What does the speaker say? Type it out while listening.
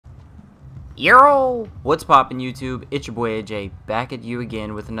Yo! What's poppin' YouTube? It's your boy AJ, back at you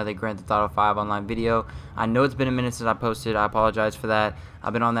again with another Grand Theft Auto 5 online video. I know it's been a minute since I posted, I apologize for that.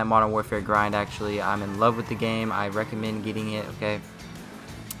 I've been on that Modern Warfare grind actually. I'm in love with the game, I recommend getting it, okay?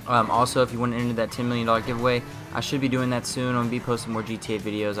 Also, if you want to enter that $10 million giveaway, I should be doing that soon. I'm going to be posting more GTA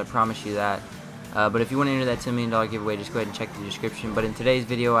videos, I promise you that. But if you want to enter that $10 million giveaway, just go ahead and check the description. But in today's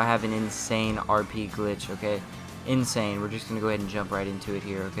video, I have an insane RP glitch, okay? Insane. We're just going to go ahead and jump right into it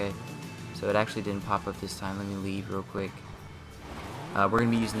here, okay? So it actually didn't pop up this time. Let me leave real quick. We're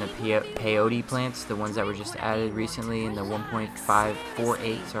going to be using the peyote plants, the ones that were just added recently in the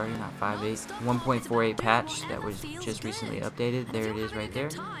 1.548, sorry, not 58, 1.48 patch that was just recently updated. There it is right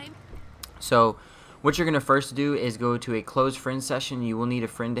there. So what you're going to first do is go to a closed friend session. You will need a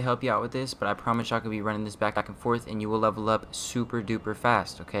friend to help you out with this, but I promise y'all could be running this back and forth and you will level up super duper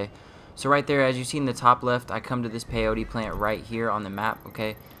fast, okay? So right there, as you see in the top left, I come to this peyote plant right here on the map,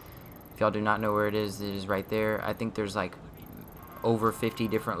 okay? If y'all do not know where it is right there. I think there's like over 50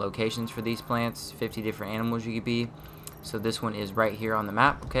 different locations for these plants, 50 different animals you could be. So this one is right here on the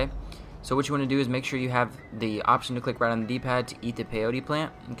map, okay? So what you want to do is make sure you have the option to click right on the D-pad to eat the peyote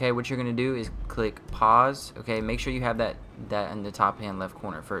plant, okay? What you're going to do is click pause, okay? Make sure you have that in the top hand left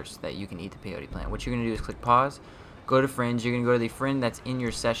corner first, that you can eat the peyote plant. What you're going to do is click pause, go to friends, you're going to go to the friend that's in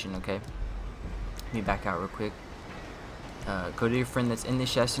your session, okay? Let me back out real quick. Go to your friend that's in the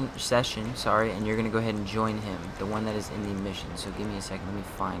session, and you're going to go ahead and join him, the one that is in the mission. So give me a second, let me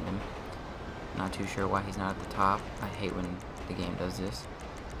find him. Not too sure why he's not at the top. I hate when the game does this.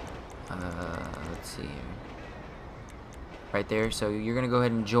 Let's see here. Right there, so you're going to go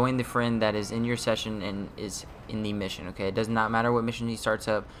ahead and join the friend that is in your session and is in the mission, okay? It does not matter what mission he starts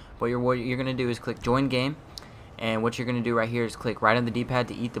up. What you're going to do is click join game. And what you're going to do right here is click right on the D-pad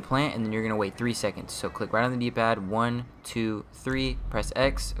to eat the plant, and then you're going to wait 3 seconds. So click right on the D-pad, 1, 2, 3, press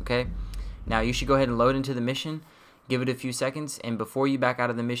X, okay? Now you should go ahead and load into the mission, give it a few seconds, and before you back out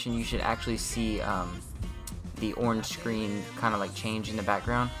of the mission, you should actually see the orange screen kind of like change in the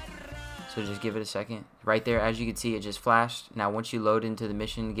background. So just give it a second. Right there, as you can see, it just flashed. Now once you load into the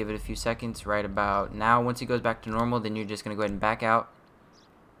mission, give it a few seconds. Right about now, once it goes back to normal, then you're just going to go ahead and back out.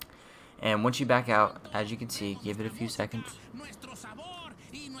 And once you back out, as you can see, give it a few seconds.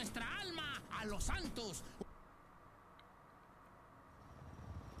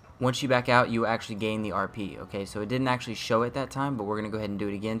 Once you back out, you actually gain the RP, okay? So it didn't actually show at that time, but we're going to go ahead and do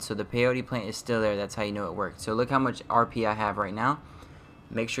it again. So the peyote plant is still there. That's how you know it worked. So look how much RP I have right now.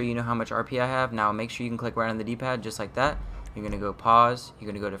 Make sure you know how much RP I have. Now make sure you can click right on the D-pad just like that. You're going to go pause. You're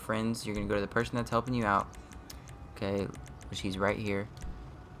going to go to friends. You're going to go to the person that's helping you out, okay, which he's right here.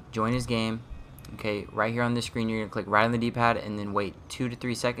 Join his game, okay? Right here on the screen, you're gonna click right on the D-pad and then wait 2 to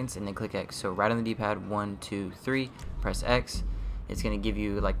 3 seconds and then click X. So right on the D-pad, 1, 2, 3, press X. It's gonna give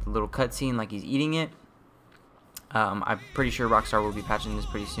you like the little cutscene like he's eating it. I'm pretty sure Rockstar will be patching this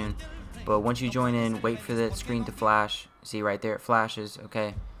pretty soon. But once you join in, wait for the screen to flash. See right there, it flashes,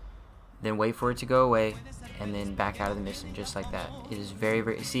 okay? Then wait for it to go away and then back out of the mission just like that. It is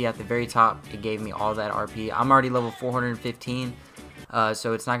very, see at the very top, it gave me all that RP. I'm already level 415.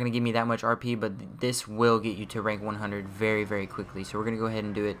 So it's not going to give me that much RP, but this will get you to rank 100 very quickly. So we're going to go ahead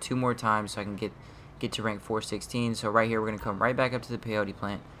and do it 2 more times so I can get to rank 416. So right here, we're going to come right back up to the peyote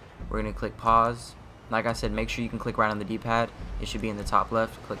plant. We're going to click pause. Like I said, make sure you can click right on the D-pad. It should be in the top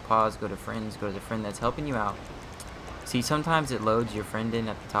left. Click pause, go to friends, go to the friend that's helping you out. See, sometimes it loads your friend in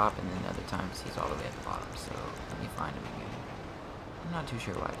at the top, and then other times he's all the way at the bottom. So let me find him again. I'm not too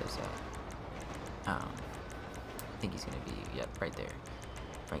sure why it does that. I think he's going to be, yep, right there.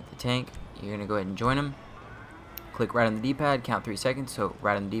 Frank the Tank. You're going to go ahead and join him. Click right on the D-pad, count 3 seconds. So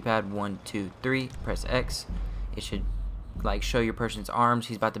right on the D-pad, 1, 2, 3, press X. It should like show your person's arms.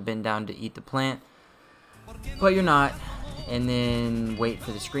 He's about to bend down to eat the plant, but you're not. And then wait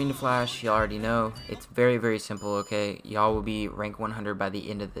for the screen to flash. You already know it's very simple, okay? Y'all will be rank 100 by the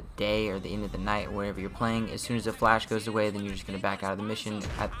end of the day or the end of the night, wherever you're playing. As soon as the flash goes away, then you're just going to back out of the mission.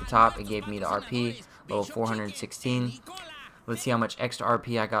 At the top, it gave me the RP, level 416. Let's see how much extra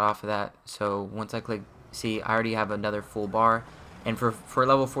RP I got off of that. So once I click, see, I already have another full bar. And for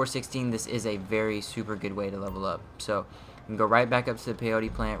level 416, this is a very super good way to level up. So you can go right back up to the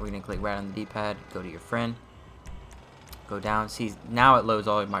peyote plant. We're going to click right on the D-pad, go to your friend. Go down. See, now it loads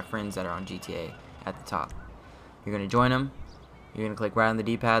all of my friends that are on GTA at the top. You're going to join them. You're going to click right on the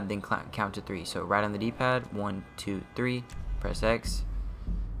D-pad, then count to 3. So right on the D-pad, 1, 2, 3, press X.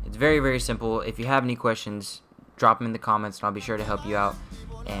 It's very simple. If you have any questions, drop them in the comments and I'll be sure to help you out.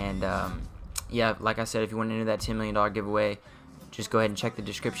 And yeah, like I said, if you want to enter that $10 million giveaway, just go ahead and check the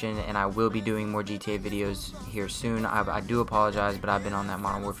description, and I will be doing more GTA videos here soon. I do apologize, but I've been on that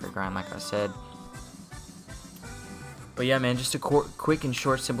Modern Warfare grind, like I said. But yeah, man, just a quick and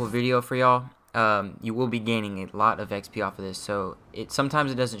short, simple video for y'all. You will be gaining a lot of XP off of this, so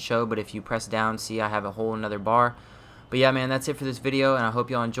sometimes it doesn't show, but if you press down, see I have a whole another bar. But yeah, man, that's it for this video, and I hope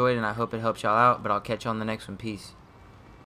y'all enjoyed, and I hope it helps y'all out, but I'll catch you on the next one. Peace.